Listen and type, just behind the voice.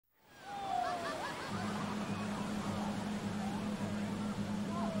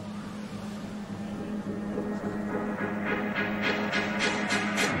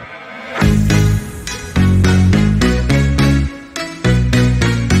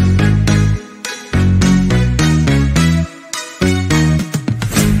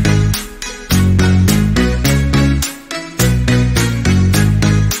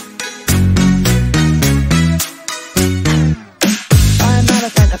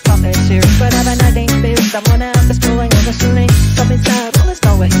cheers. Whatever nothing feels, someone else is pulling on the string. Something's out, all is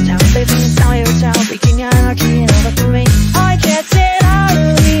going down. Living inside your town, wreaking anarchy and overthrowing. I can't sit out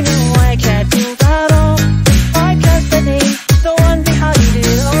of me, no, I can't do that all. I'm just the name, the one behind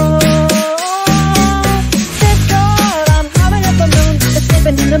it all. This God, I'm having up the moon. It's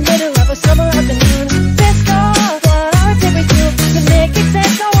sleeping in the middle of a summer afternoon. This God, what else did we do to make it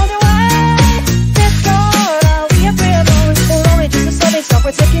sense all the way? This God, are we afraid of alone? Or only just a sudden stop,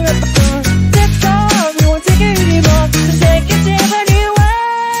 we're taking up the phone. This God, we won't take it anymore, to take it different anyway.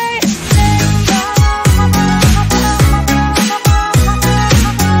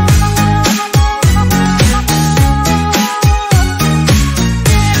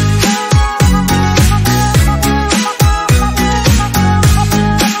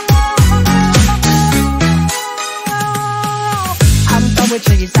 We're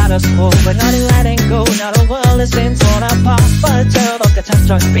changing status quo, but not in letting go. Now the world is being torn apart by a terrible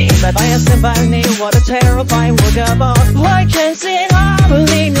catastrophe, led by a symphony. What a terrifying work of art. I can't sing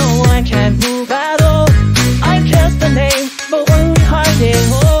harmony, no, I can't move at all. I'm just the name, but one behind it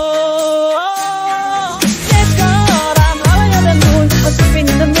all. Let's go, I'm howling at the moon. I'm sleeping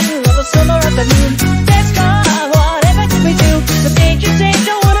in the middle of a summer afternoon. Let's go, whatever did we do to make you take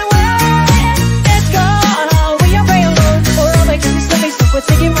the one away? Let's go, we are very alone, or I'll make this something. We're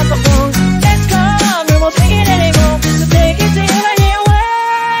taking my phone. Let's go, we won't take it anymore, so take it to your way.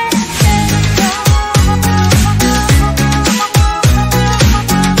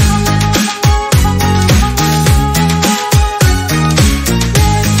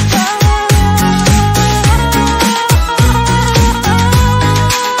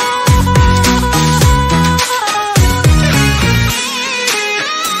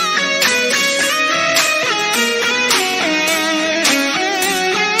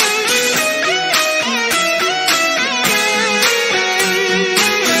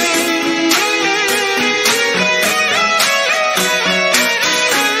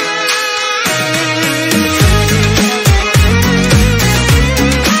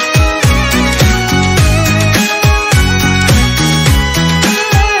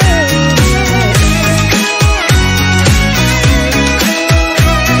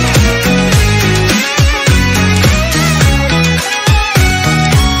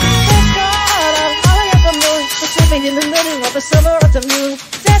 In the middle of the summer afternoon.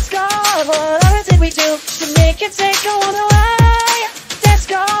 Let's go, whatever did we do to make it take all the way? Let's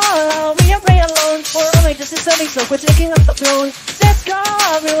go, we are very alone, we're only just something, so we're taking up the throne. Let's go,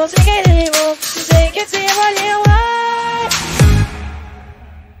 we won't take it anymore, so take it to your way.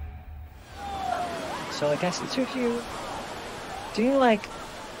 So I guess it's you. Do you like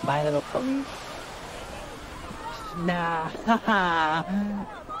My Little Pony? Nah, haha.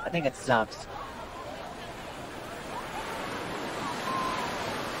 I think it sucks.